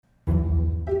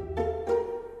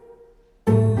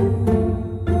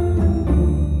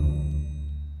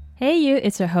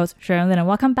It's your host, Sherilyn, and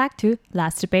welcome back to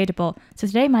Last Debatable. So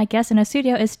today, my guest in the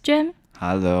studio is Jim.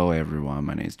 Hello, everyone.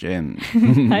 My name is Jim.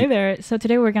 Hi there. So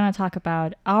today we're going to talk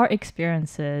about our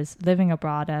experiences living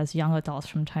abroad as young adults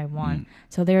from Taiwan.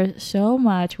 So there's so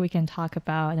much we can talk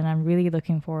about, and I'm really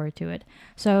looking forward to it.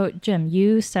 So, Jim,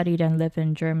 you studied and lived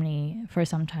in Germany for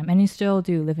some time, and you still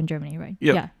do live in Germany, right?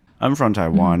 Yep. Yeah. I'm from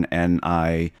Taiwan, and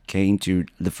I came to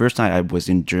the first time I was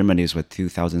in Germany was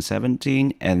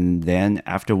 2017, and then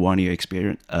after 1 year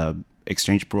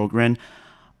exchange program,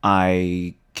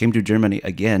 I came to Germany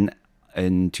again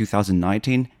in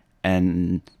 2019,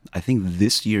 and I think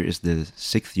this year is the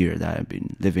 6th year that I've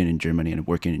been living in Germany and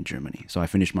working in Germany. So I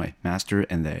finished my master,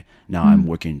 and now I'm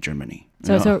working in Germany.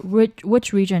 So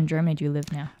which region in Germany do you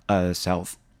live now?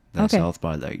 South. Okay. South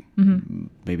part,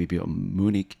 maybe people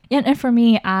Munich. Yeah, and for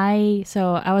me, I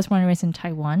was born and raised in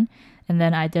Taiwan, and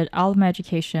then I did all of my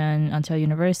education until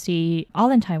university, all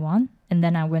in Taiwan, and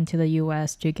then I went to the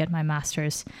U.S. to get my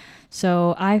master's.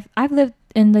 So I've lived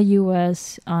in the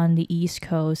U.S. on the East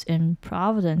Coast in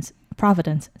Providence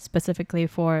specifically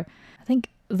for I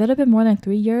think a little bit more than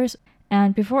 3 years.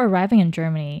 And before arriving in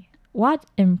Germany, what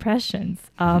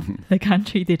impressions of the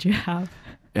country did you have?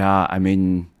 Yeah, I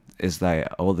mean, it's like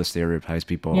all the stereotypes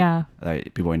people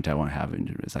in Taiwan have.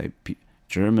 It's like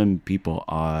German people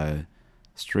are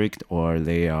strict, or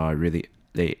they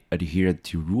adhere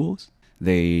to rules.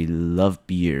 They love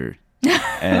beer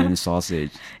and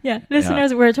sausage. Yeah,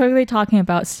 listeners, we're totally talking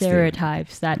about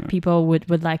stereotypes that people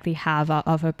would likely have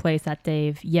of a place that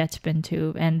they've yet been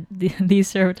to. And these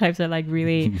stereotypes are like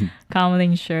really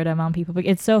commonly shared among people. But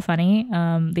it's so funny.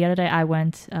 The other day I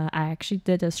actually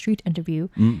did a street interview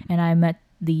and I met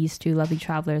these two lovely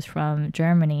travelers from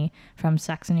Germany, from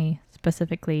Saxony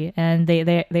specifically. And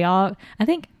they all, I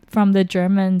think, from the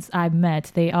Germans I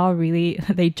met, they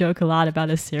joke a lot about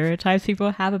the stereotypes people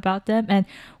have about them. And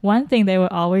one thing they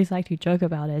would always like to joke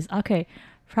about is, okay,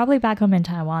 probably back home in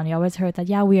Taiwan, you always heard that,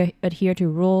 we adhere to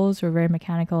rules, we're very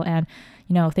mechanical, and,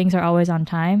 things are always on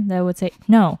time. They would say,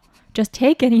 no, just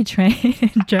take any train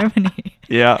in Germany.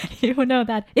 Yeah. You will know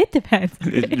that it depends.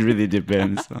 It really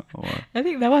depends. I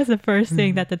think that was the first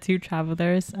thing that the two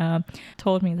travelers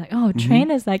told me. Like, train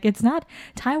is like, it's not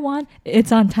Taiwan,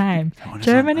 it's on time.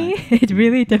 Germany, it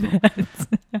really depends.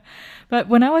 But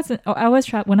when I was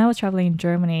traveling in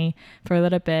Germany for a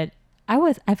little bit,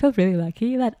 I felt really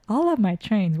lucky that all of my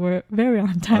trains were very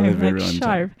on time,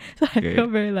 sharp. So I feel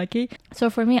very lucky. So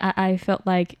for me, I felt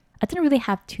like I didn't really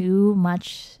have too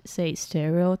much, say,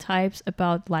 stereotypes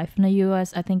about life in the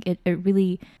U.S. I think it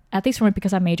really, at least for me,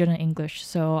 because I majored in English.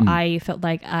 So I felt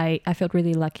like I felt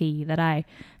really lucky that I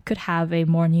could have a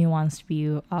more nuanced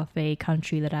view of a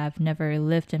country that I've never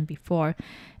lived in before.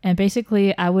 And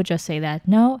basically, I would just say that,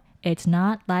 no, it's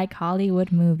not like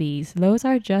Hollywood movies. Those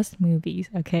are just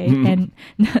movies, okay? And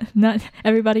not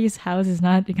everybody's house is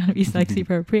not going to be like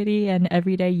super pretty, and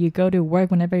every day you go to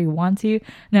work whenever you want to.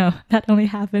 No, that only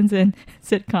happens in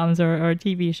sitcoms or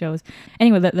TV shows.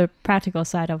 Anyway, the practical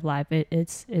side of life,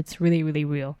 it's really, really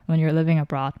real when you're living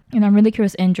abroad. And I'm really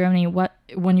curious, in Germany,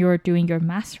 when you were doing your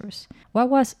master's, what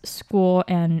was school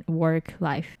and work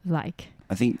life like?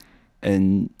 I think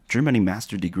in Germany,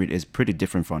 master degree is pretty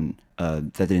different from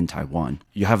that in Taiwan.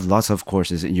 You have lots of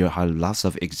courses and you have lots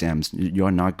of exams.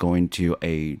 You're not going to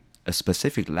a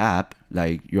specific lab,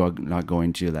 like you're not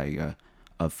going to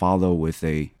follow with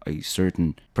a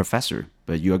certain professor,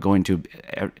 but you are going to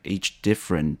each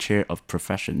different chair of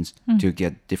professions to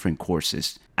get different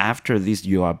courses. After this,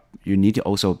 you need to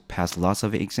also pass lots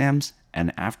of exams,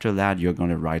 and after that, you're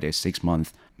going to write a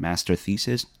 6-month master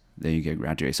thesis. Then you get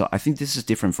graduated. So I think this is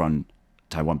different from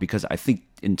Taiwan, because I think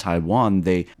in Taiwan,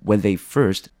 when they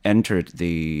first entered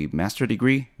the master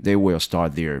degree, they will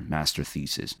start their master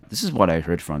thesis. This is what I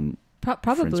heard from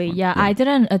probably, yeah. I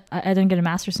didn't get a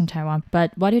master's in Taiwan,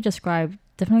 but what you described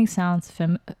definitely sounds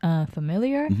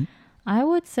familiar. I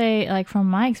would say, like, from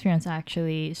my experience,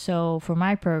 actually, so for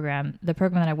my program, the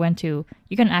program that I went to,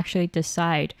 you can actually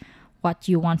decide what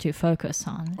you want to focus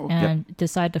on and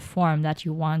decide the form that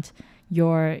you want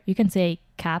you can say,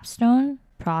 capstone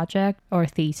project or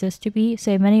thesis to be.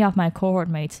 Say, many of my cohort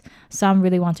mates, some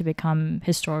really want to become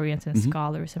historians and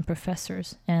scholars and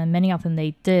professors, and many of them,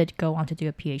 they did go on to do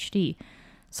a PhD.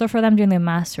 So for them, during their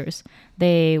masters,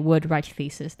 they would write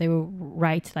thesis. They would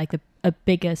write like the the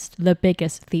biggest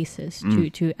thesis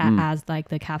to as like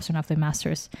the capstone of the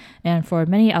master's. And for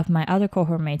many of my other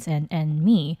cohort mates and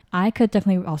me, I could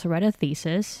definitely also write a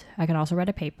thesis. I can also write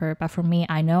a paper. But for me,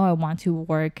 I know I want to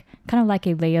work kind of like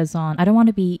a liaison. I don't want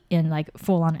to be in like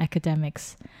full-on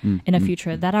academics in the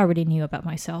future. That I already knew about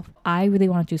myself. I really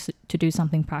wanted to do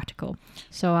something practical.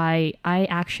 So I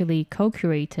actually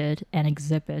co-curated an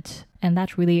exhibit. And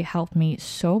that really helped me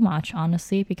so much,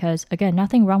 honestly, because again,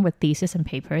 nothing wrong with thesis and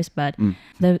papers, but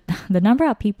the number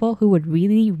of people who would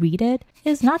really read it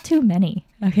is not too many.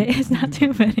 Okay, it's not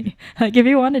too many. Like if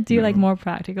you want to do like more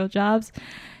practical jobs,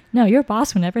 no, your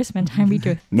boss will never spend time read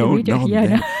your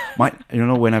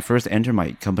when I first entered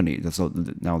my company, so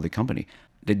now the company,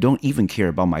 they don't even care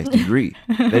about my degree.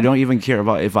 They don't even care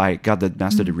about if I got the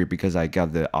master degree because I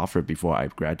got the offer before I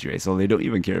graduate. So they don't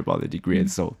even care about the degree. And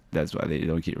so that's why they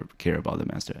don't care about the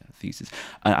master thesis.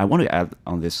 I want to add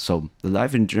on this. So the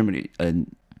life in Germany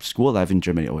and school life in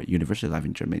Germany or university life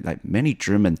in Germany, like many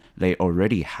German, they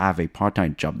already have a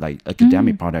part-time job, like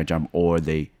academic part-time job, or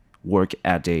they work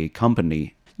at a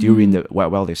company during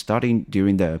while they're studying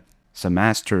during the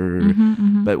semester,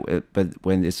 but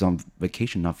when it's on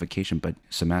vacation, not vacation, but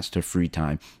semester free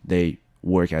time, they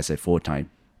work as a full-time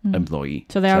employee.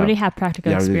 So they already have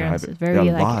practical experience. It's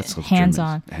very like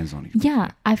hands-on.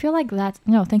 Yeah, I feel like that.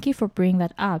 No, thank you for bringing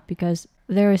that up, because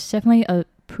there is definitely a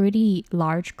pretty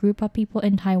large group of people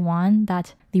in Taiwan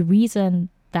that the reason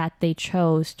that they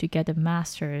chose to get a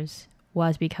master's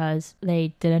was because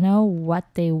they didn't know what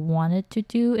they wanted to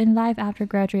do in life after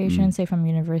graduation, say from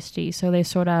university. So they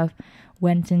sort of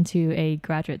went into a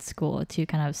graduate school to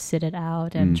kind of sit it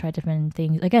out and try different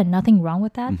things. Again, nothing wrong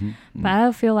with that. But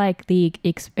I feel like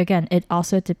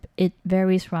it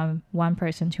varies from one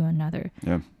person to another.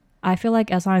 Yeah. I feel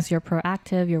like as long as you're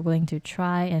proactive, you're willing to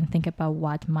try and think about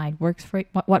what might work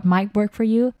for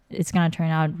you, it's gonna turn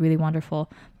out really wonderful.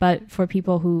 But for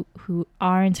people who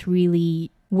aren't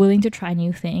really willing to try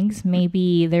new things,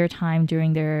 maybe their time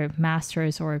during their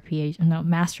master's or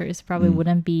master's probably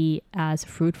wouldn't be as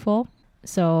fruitful.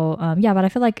 So but I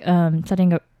feel like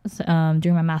studying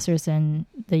during my master's in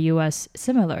the US,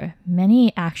 similar.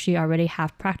 Many actually already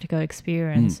have practical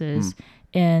experiences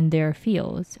in their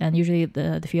fields, and usually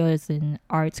the field is in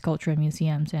arts, culture,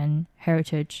 museums, and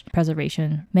heritage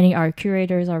preservation. Many are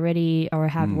curators already or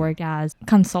have worked as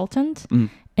consultant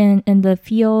in the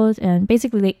field, and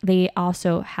basically they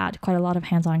also had quite a lot of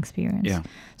hands-on experience. Yeah.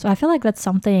 So I feel like that's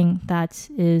something that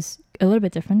is a little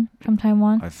bit different from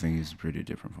Taiwan. I think it's pretty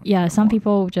different from Taiwan. Some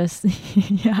people just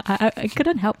I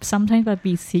couldn't help sometimes but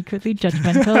be secretly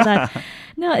judgmental that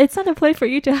no, it's not a place for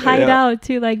you to hide out,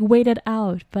 to like wait it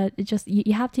out, but it just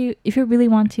you have to, if you really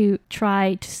want to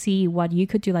try to see what you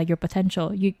could do, like your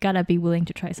potential, you gotta be willing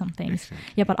to try some things.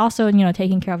 Exactly. But also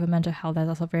taking care of your mental health, that's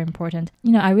also very important.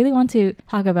 I really want to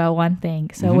talk about one thing.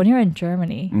 So when you're in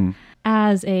Germany,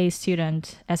 as a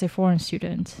student, as a foreign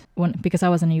student, because I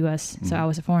was in the US, so I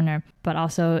was a foreigner, but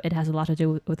also it has a lot to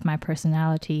do with my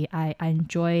personality. I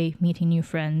enjoy meeting new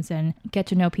friends and get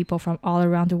to know people from all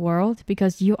around the world,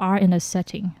 because you are in a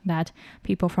setting that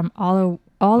people from all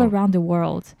around the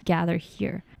world gather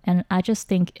here. And I just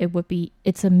think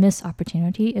it's a missed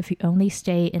opportunity if you only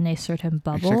stay in a certain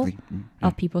bubble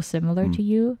of people similar to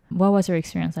you. What was your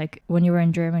experience like when you were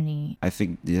in Germany? I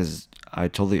think I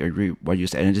totally agree with what you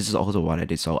said. And this is also what I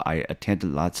did. So I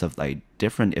attended lots of like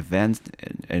different events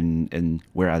in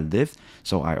where I lived.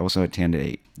 So I also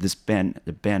attended this band.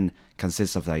 The band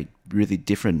consists of like really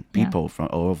different people from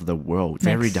all over the world,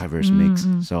 very diverse mix.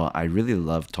 So I really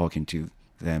love talking to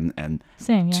them and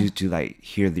to like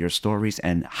hear their stories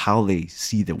and how they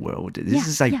see the world. This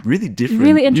is like really different,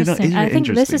 really interesting. I think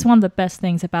this is one of the best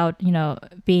things about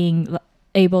being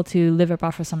able to live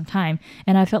abroad for some time.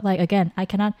 And I felt like, again,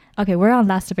 we're on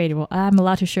Last Debatable. I'm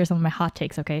allowed to share some of my hot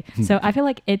takes, okay? So I feel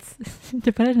like it's,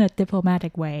 to put it in a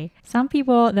diplomatic way, some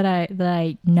people that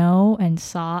I know and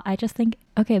saw, I just think,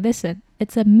 okay, listen,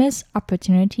 it's a missed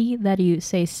opportunity that you,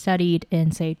 say, studied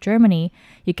in, say, Germany.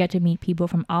 You get to meet people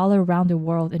from all around the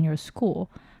world in your school.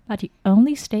 But you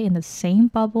only stay in the same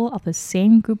bubble of the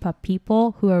same group of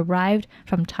people who arrived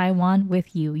from Taiwan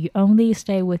with you. You only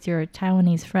stay with your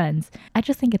Taiwanese friends. I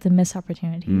just think it's a missed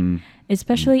opportunity,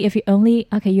 especially if you only,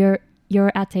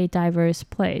 you're at a diverse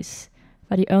place,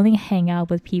 but you only hang out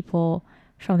with people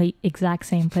from the exact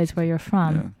same place where you're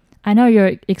from. Yeah. I know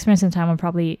your experience in Taiwan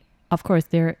probably, of course,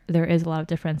 there is a lot of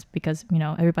difference because,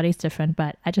 everybody's different,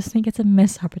 but I just think it's a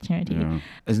missed opportunity. Yeah.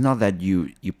 It's not that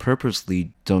you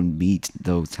purposely don't meet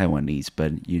those Taiwanese,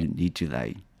 but you need to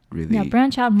like really. Yeah,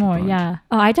 branch out more. broad. Yeah.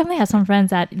 Oh, I definitely have some friends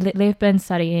that they've been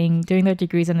studying, doing their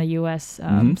degrees in the U.S.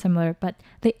 Similar, but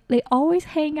they always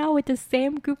hang out with the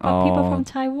same group of people from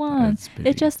Taiwan. That's pity.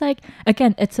 It's just like,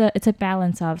 again, it's a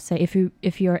balance of, say,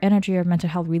 if your energy or mental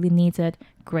health really needs it,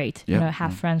 great. Yeah.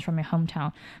 Have friends from your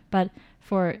hometown. But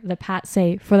for the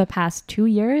past 2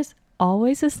 years,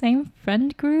 always the same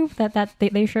friend group that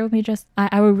they share with me. Just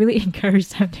I would really encourage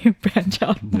them to branch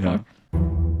out more. Yeah.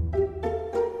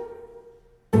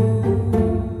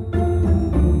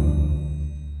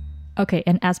 Okay,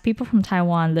 and as people from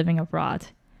Taiwan living abroad,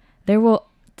 there will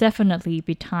definitely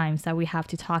be times that we have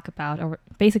to talk about or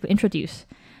basically introduce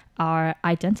our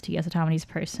identity as a Taiwanese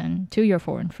person to your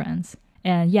foreign friends.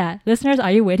 And yeah, listeners,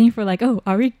 are you waiting for like, oh,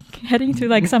 are we heading to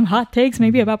like some hot takes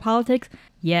maybe about politics?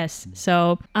 Yes.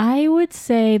 So I would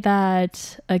say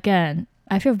that, again,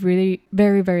 I feel really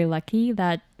very, very lucky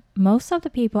that most of the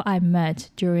people I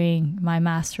met during my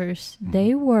master's,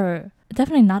 they were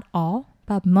definitely not all,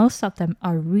 but most of them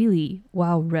are really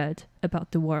well read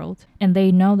about the world and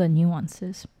they know the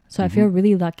nuances. So I feel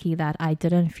really lucky that I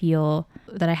didn't feel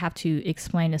that I have to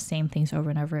explain the same things over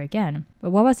and over again.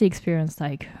 But what was the experience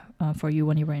like for you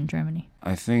when you were in Germany?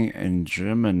 I think in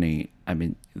Germany, I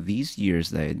mean, these years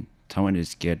that Taiwan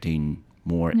is getting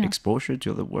more exposure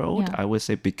to the world, Yeah. I would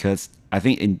say, because I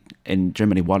think in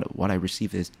Germany, what I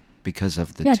receive is because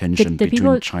of the Yeah, tension the between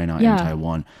people- China yeah. and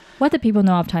Taiwan. What do people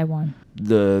know of Taiwan?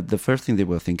 The first thing they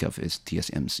will think of is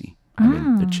TSMC. I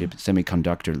mean, the chip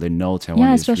semiconductor. They know Taiwan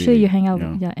Yeah, is especially really, you hang out with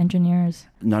engineers. engineers.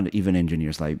 Not even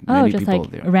engineers, like Oh, many just people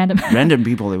like there. random. Random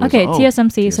people. They will Okay, say, oh,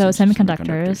 TSMC, so TSMC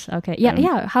semiconductors. Okay, yeah, And-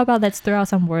 yeah. How about let's throw out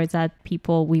some words that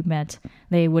people we met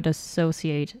they would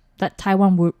associate that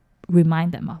Taiwan would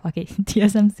remind them of. Okay,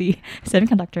 TSMC,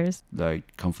 semiconductors.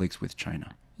 Like conflicts with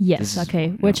China. Yes. This is- Okay.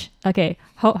 yeah. Which okay.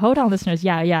 Hold on, listeners.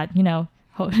 Yeah.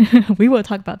 We will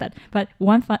talk about that. But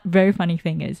one very funny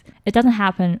thing is it doesn't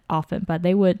happen often, but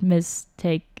they would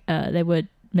mistake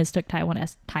Taiwan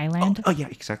as Thailand. Oh yeah,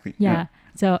 exactly. Yeah.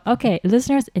 So, okay,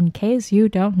 listeners, in case you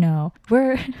don't know,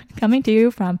 we're coming to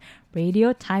you from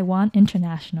Radio Taiwan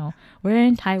International. We're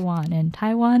in Taiwan, and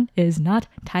Taiwan is not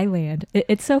Thailand.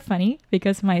 It's so funny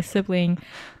because my sibling,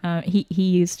 he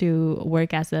used to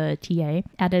work as a TA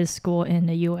at a school in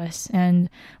the U.S. And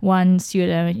one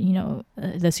student,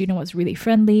 the student was really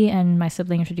friendly, and my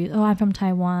sibling introduced, "Oh, I'm from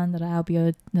Taiwan. That I'll be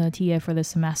a TA for this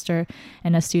semester."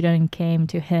 And a student came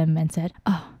to him and said,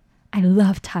 "Oh, I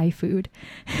love Thai food."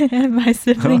 And my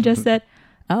sibling just said,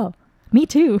 "Oh, me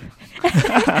too."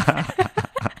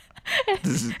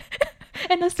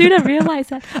 And the student realized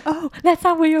that, oh, that's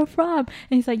not where you're from. And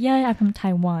he's like, yeah, I'm from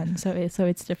Taiwan. So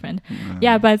it's different.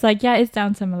 Yeah, but it's like, yeah, it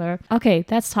sounds similar. Okay,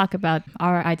 let's talk about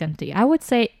our identity. I would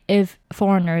say if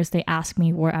foreigners, they ask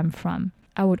me where I'm from,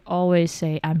 I would always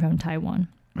say I'm from Taiwan.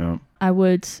 Yeah. I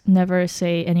would never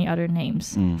say any other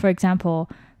names. For example,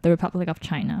 the Republic of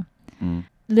China.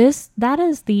 That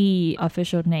is the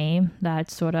official name that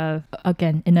sort of,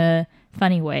 again, in a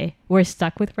funny way, we're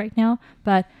stuck with right now.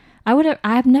 But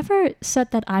I've never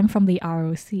said that I'm from the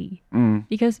ROC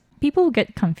because people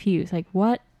get confused. Like,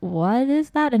 what is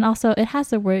that? And also, it has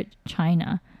the word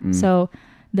China. So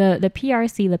the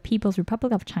PRC, the People's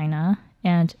Republic of China,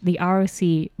 and the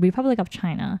ROC, Republic of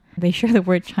China, they share the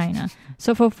word China.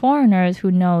 So for foreigners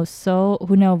who know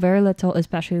very little,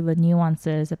 especially the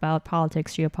nuances about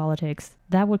politics, geopolitics,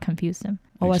 that would confuse them.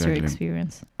 What was your Exactly.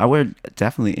 experience? I would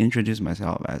definitely introduce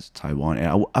myself as Taiwan,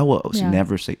 and I will also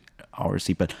never say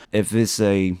RC. But if it's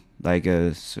a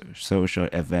social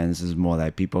events, it's more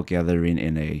like people gathering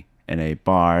in a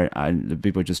bar, and the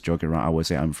people just joke around. I would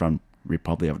say I'm from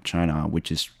Republic of China,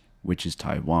 which is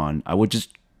Taiwan. I would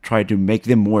just try to make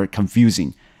them more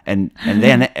confusing, and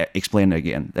then explain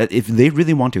again that if they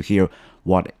really want to hear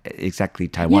what exactly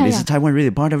Taiwan is, Taiwan really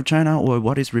part of China, or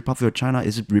what is Republic of China?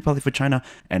 Is it Republic of China?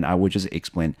 And I would just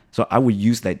explain. So I would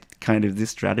use that kind of this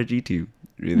strategy to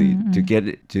really to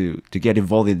get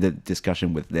involved in the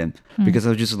discussion with them, because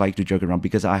I just like to joke around,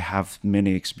 because I have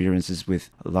many experiences with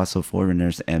lots of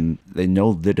foreigners and they know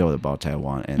little about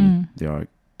Taiwan, and they are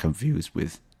confused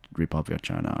with Republic of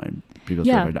China and people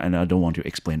and I don't want to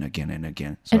explain again and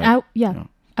again. So And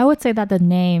I would say that the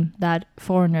name that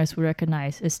foreigners would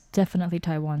recognize is definitely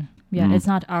Taiwan. Yeah, it's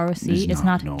not ROC. It's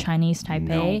not Chinese Taipei.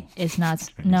 No. It's not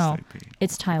Chinese Taipei.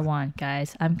 It's Taiwan,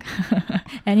 guys. I'm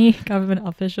any government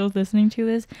officials listening to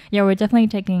this? Yeah, we're definitely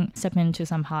stepping into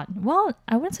some I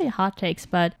wouldn't say hot takes,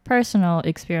 but personal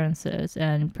experiences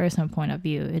and personal point of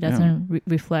view. It doesn't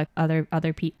reflect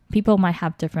other people. People might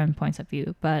have different points of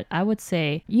view, but I would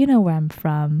say, you know where I'm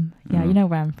from. Yeah, you know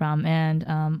where I'm from, and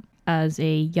as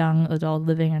a young adult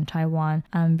living in Taiwan,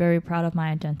 I'm very proud of my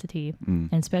identity,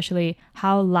 and especially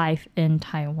how life in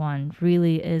Taiwan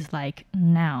really is like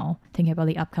now. Thinking about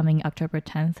the upcoming October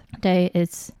 10th day,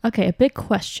 it's okay. A big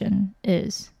question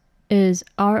is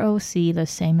ROC the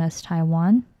same as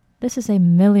Taiwan? This is $1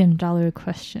 million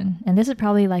question, and this is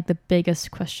probably like the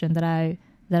biggest question that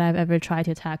I've ever tried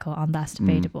to tackle on That's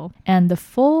Debatable. And the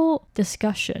full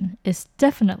discussion is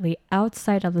definitely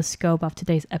outside of the scope of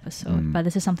today's episode, but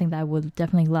this is something that I would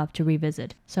definitely love to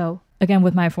revisit. So again,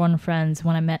 with my foreign friends,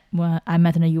 when I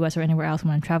met in the US or anywhere else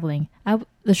when I'm traveling,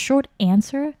 the short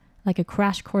answer, like a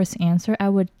crash course answer I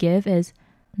would give is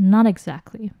not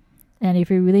exactly. And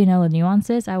if you really know the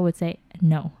nuances, I would say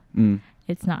no.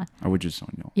 It's not. I would just say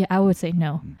no. Yeah, I would say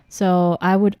no. So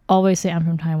I would always say I'm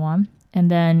from Taiwan. And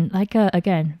then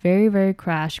again, very, very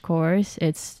crash course.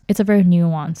 It's a very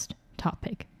nuanced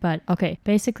topic. But okay,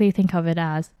 basically think of it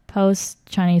as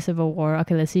post-Chinese Civil War.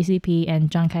 Okay, the CCP and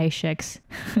Chiang Kai-shek's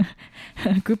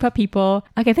group of people.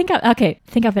 Okay, think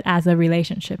of it as a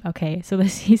relationship. Okay, so the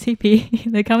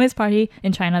CCP, the Communist Party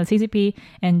in China, the CCP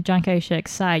and Chiang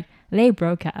Kai-shek's side, they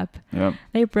broke up. Yep.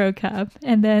 They broke up.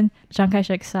 And then Chiang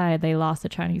Kai-shek's side, they lost the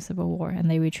Chinese Civil War and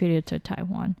they retreated to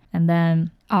Taiwan. And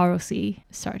then ROC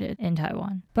started in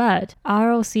Taiwan. But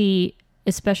ROC,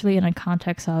 especially in a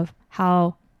context of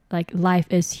how like life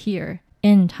is here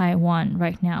in Taiwan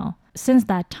right now, since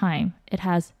that time, it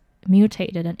has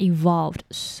mutated and evolved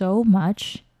so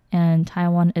much. And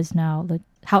Taiwan is now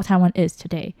how Taiwan is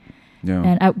today. Yeah.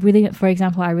 And for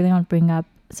example, I really want to bring up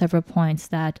several points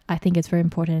that I think is very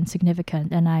important and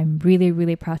significant, and I'm really,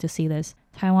 really proud to see this.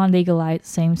 Taiwan legalized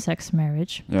same-sex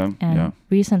marriage, and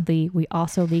recently we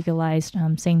also legalized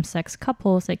same-sex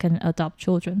couples that can adopt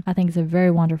children. I think it's a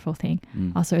very wonderful thing.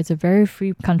 Also, it's a very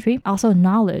free country. Also,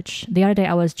 knowledge. The other day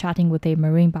I was chatting with a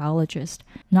marine biologist.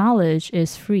 Knowledge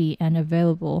is free and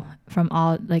available from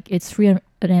all, like it's free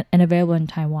and available in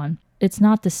Taiwan. It's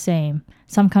not the same.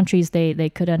 Some countries, they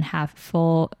couldn't have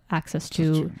full access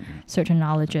to certain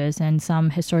knowledges, and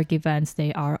some historic events,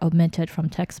 they are omitted from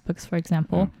textbooks, for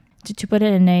example. To put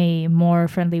it in a more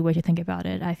friendly way to think about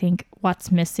it, I think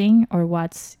what's missing or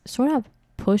what's sort of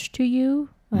pushed to you,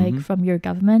 like from your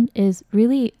government, is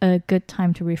really a good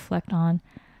time to reflect on,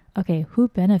 okay, who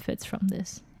benefits from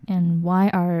this? And why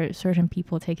are certain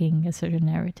people taking a certain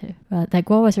narrative? Like,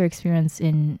 what was your experience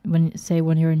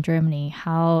when you're in Germany?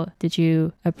 How did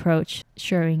you approach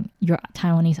sharing your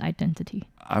Taiwanese identity?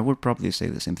 I would probably say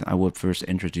the same thing. I would first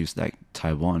introduce like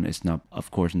Taiwan is not,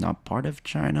 of course, not part of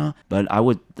China, but I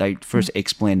would like first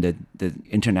explain the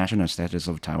international status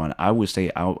of Taiwan. I would say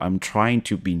I'm trying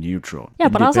to be neutral. Yeah,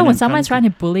 but also when someone's trying to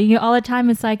bully you all the time,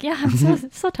 it's like, yeah, I'm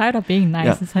so tired of being nice.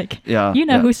 Yeah. It's like,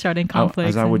 who's starting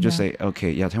conflicts. I would just say,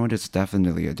 okay, Taiwan is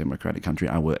definitely a democratic country.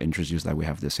 I will introduce that we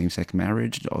have the same-sex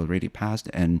marriage already passed,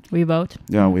 and we vote.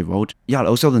 Yeah, we vote. Yeah,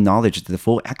 also the knowledge, the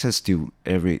full access to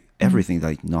everything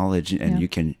like knowledge, and you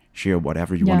can share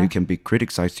whatever you want. You can be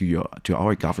criticized to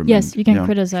our government. Yes, you can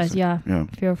criticize.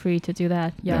 Feel free to do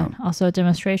that. Also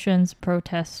demonstrations,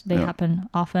 protests, they happen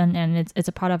often, and it's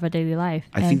a part of our daily life.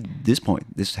 I think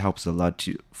this helps a lot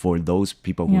for those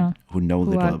people who know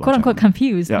little about quote unquote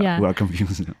confused. Who are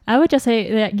confused. I would just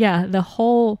say that the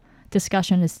whole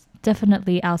discussion is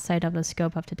definitely outside of the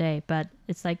scope of today, but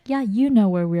it's like, you know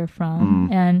where we're from,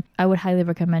 and I would highly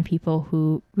recommend people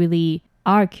who really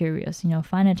are curious,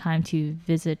 find a time to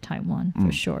visit Taiwan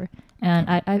for sure. And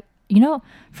I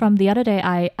from the other day,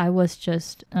 I was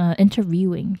just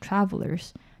interviewing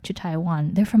travelers to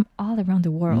Taiwan. They're from all around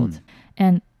the world,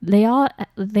 and they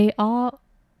all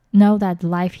know that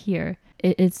life here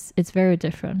it's very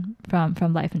different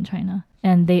from life in China,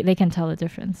 and they can tell the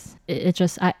difference. It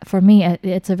just for me,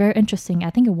 it's a very interesting,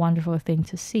 I think, a wonderful thing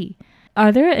to see.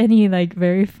 Are there any like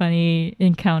very funny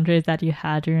encounters that you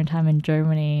had during your time in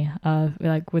Germany,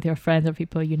 like with your friends or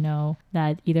people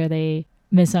that either they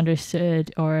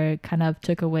misunderstood or kind of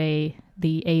took away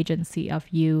the agency of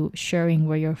you sharing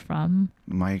where you're from?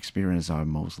 My experiences are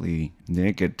mostly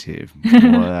negative.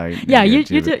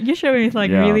 You sharing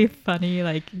like really funny,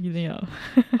 like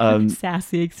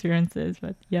sassy experiences,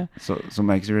 but yeah. So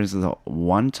my experience is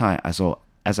one time.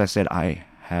 As I said, I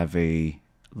have a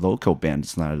local band.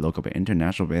 It's not a local band,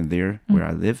 international band there where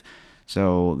I live.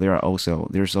 So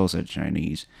there's also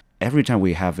Chinese. Every time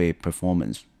we have a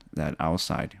performance that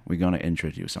outside, we're gonna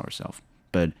introduce ourselves.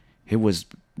 But he was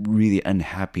really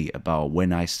unhappy about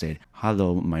when I said,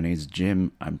 "Hello, my name is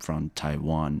Jim. I'm from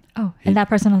Taiwan." Oh, and that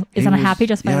person is unhappy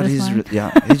just by this line?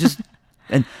 He just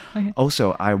and okay.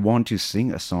 Also I want to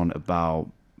sing a song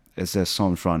about. It's a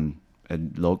song from a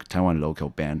Taiwan local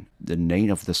band. The name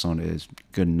of the song is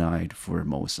Good Night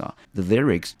Formosa. The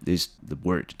lyrics is the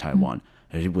word Taiwan.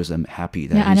 And it was happy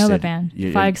that I he know said, the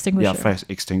band. Fire Extinguisher. Yeah, Fire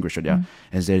Extinguisher, yeah.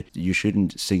 And said, you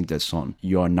shouldn't sing the song.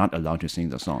 You are not allowed to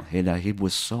sing the song. He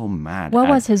was so mad. What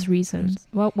was his reasons?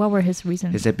 What were his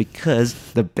reasons? He said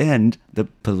because the band, the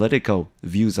political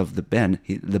views of the band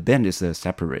is a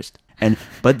separatist.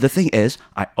 But the thing is,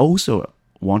 I also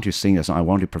want to sing a song. I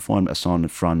want to perform a song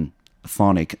from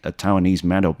Phonic, a Taiwanese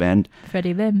metal band.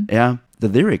 Freddie Lim. Yeah, the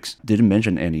lyrics didn't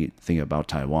mention anything about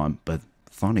Taiwan, but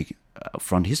Phonic,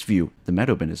 from his view, the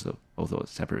metal band is also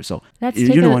separate. So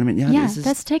you know what I mean? Yeah.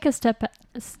 Let's take a step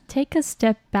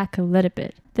back a little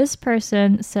bit. This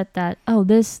person said that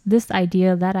this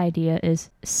idea, that idea is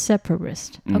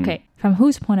separatist. Okay, from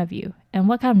whose point of view and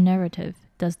what kind of narrative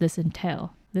does this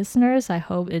entail? Listeners, I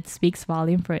hope it speaks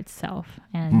volume for itself.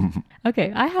 And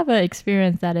okay, I have an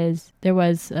experience that is, there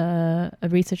was there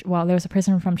was a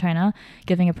person from China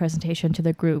giving a presentation to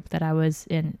the group that I was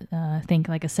in, I think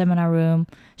like a seminar room.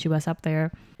 She was up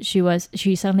there. She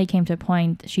suddenly came to a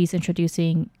point, she's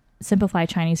introducing simplified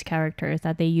Chinese characters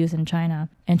that they use in China.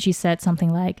 And she said something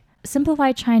like,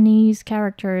 simplified Chinese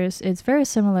characters is very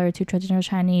similar to traditional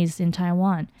Chinese in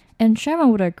Taiwan. And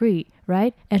Sherman would agree,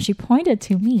 right? And she pointed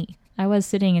to me. I was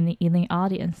sitting in the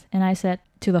audience, and I said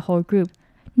to the whole group,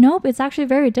 nope, it's actually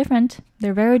very different.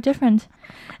 They're very different.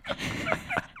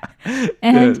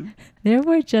 And there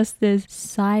were just this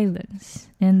silence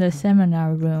in the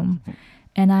seminar room,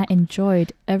 and I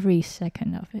enjoyed every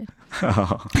second of it.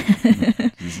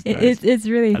 It's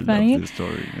really funny. I love this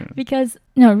story. Yeah. Because,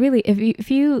 no, really, if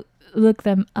you look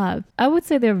them up, I would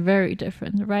say they're very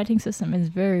different. The writing system is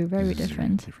very, very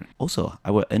different. Also,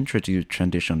 I will introduce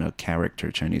traditional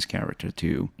Chinese character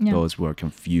to those who are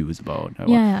confused about.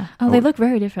 They look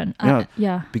very different.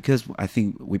 Because I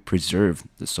think we preserve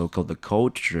the so-called the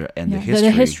culture and the history.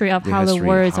 The history of how the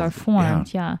words are formed.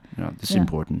 This is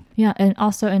important. Yeah, and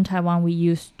also in Taiwan, we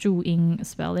use 注音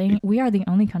spelling. We are the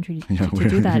only country to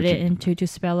do that and to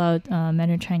spell out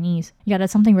Mandarin Chinese. Yeah,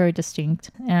 that's something very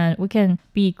distinct. And we can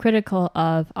be critical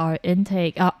of our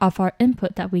intake, of our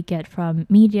input that we get from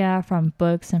media, from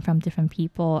books, and from different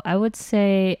people. I would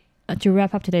say, to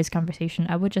wrap up today's conversation,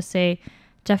 I would just say,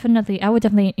 I would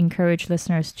definitely encourage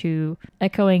listeners to,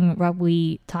 echoing what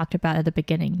we talked about at the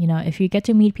beginning, if you get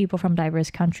to meet people from diverse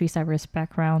countries, diverse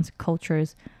backgrounds,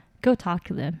 cultures, go talk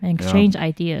to them and exchange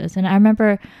ideas. And I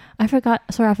remember, I forgot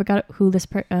who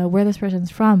where this person's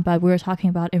from, but we were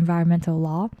talking about environmental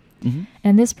law. Mm-hmm.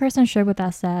 And this person shared with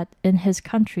us that in his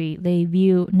country, they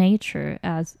view nature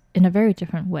as in a very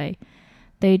different way.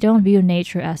 They don't view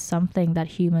nature as something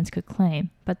that humans could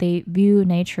claim, but they view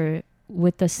nature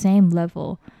with the same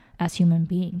level as human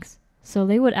beings. So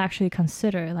they would actually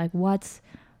consider like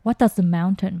what does the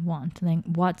mountain want? Like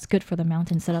what's good for the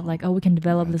mountain instead of like, we can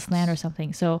develop this land or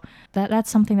something. So that's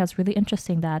something that's really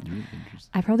interesting that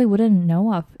I probably wouldn't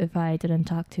know of if I didn't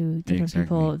talk to different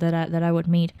people that I would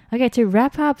meet. Okay, to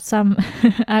wrap up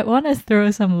I want to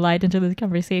throw some light into this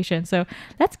conversation. So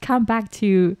let's come back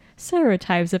to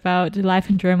stereotypes about life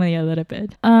in Germany a little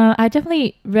bit. I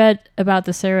definitely read about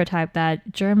the stereotype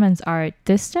that Germans are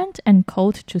distant and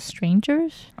cold to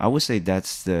strangers. I would say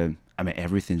that's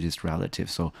everything is relative.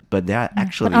 So, but they're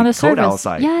actually but on the cold surface,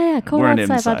 outside. Cold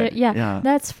outside. But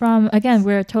that's from, again,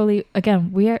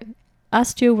 we're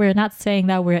us two. We're not saying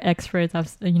that we're experts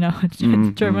of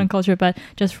German culture, but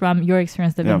just from your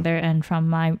experience living there and from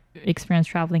my experience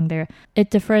traveling there,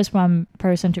 it differs from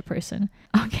person to person.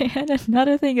 Okay, and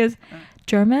another thing is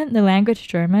German. The language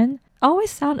German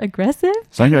always sound aggressive.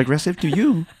 Sound aggressive to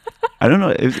you? I don't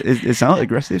know. It sounds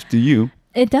aggressive to you.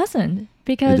 It doesn't.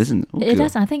 Because it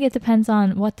doesn't. I think it depends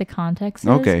on what the context is.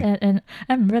 Okay. And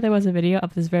I remember there was a video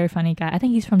of this very funny guy. I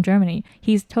think he's from Germany.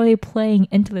 He's totally playing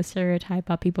into the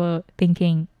stereotype of people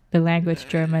thinking the language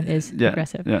German is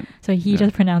aggressive. Yeah. So he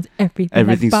just pronounced everything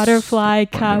like butterfly,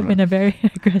 cup in a very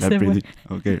aggressive way.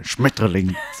 Okay,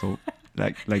 Schmetterling. So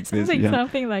like this.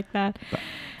 Something like that. But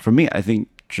for me, I think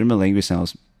German language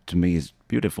sounds to me is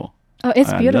beautiful. Oh,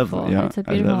 it's beautiful. It's a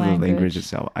beautiful language. I love the language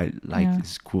itself. I like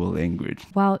this cool language.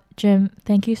 Well, Jim,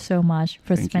 thank you so much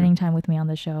for spending time with me on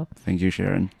the show. Thank you,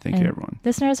 Sharon. Thank you, everyone.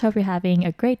 Listeners, hope you're having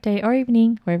a great day or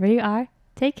evening wherever you are.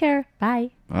 Take care. Bye.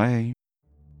 Bye.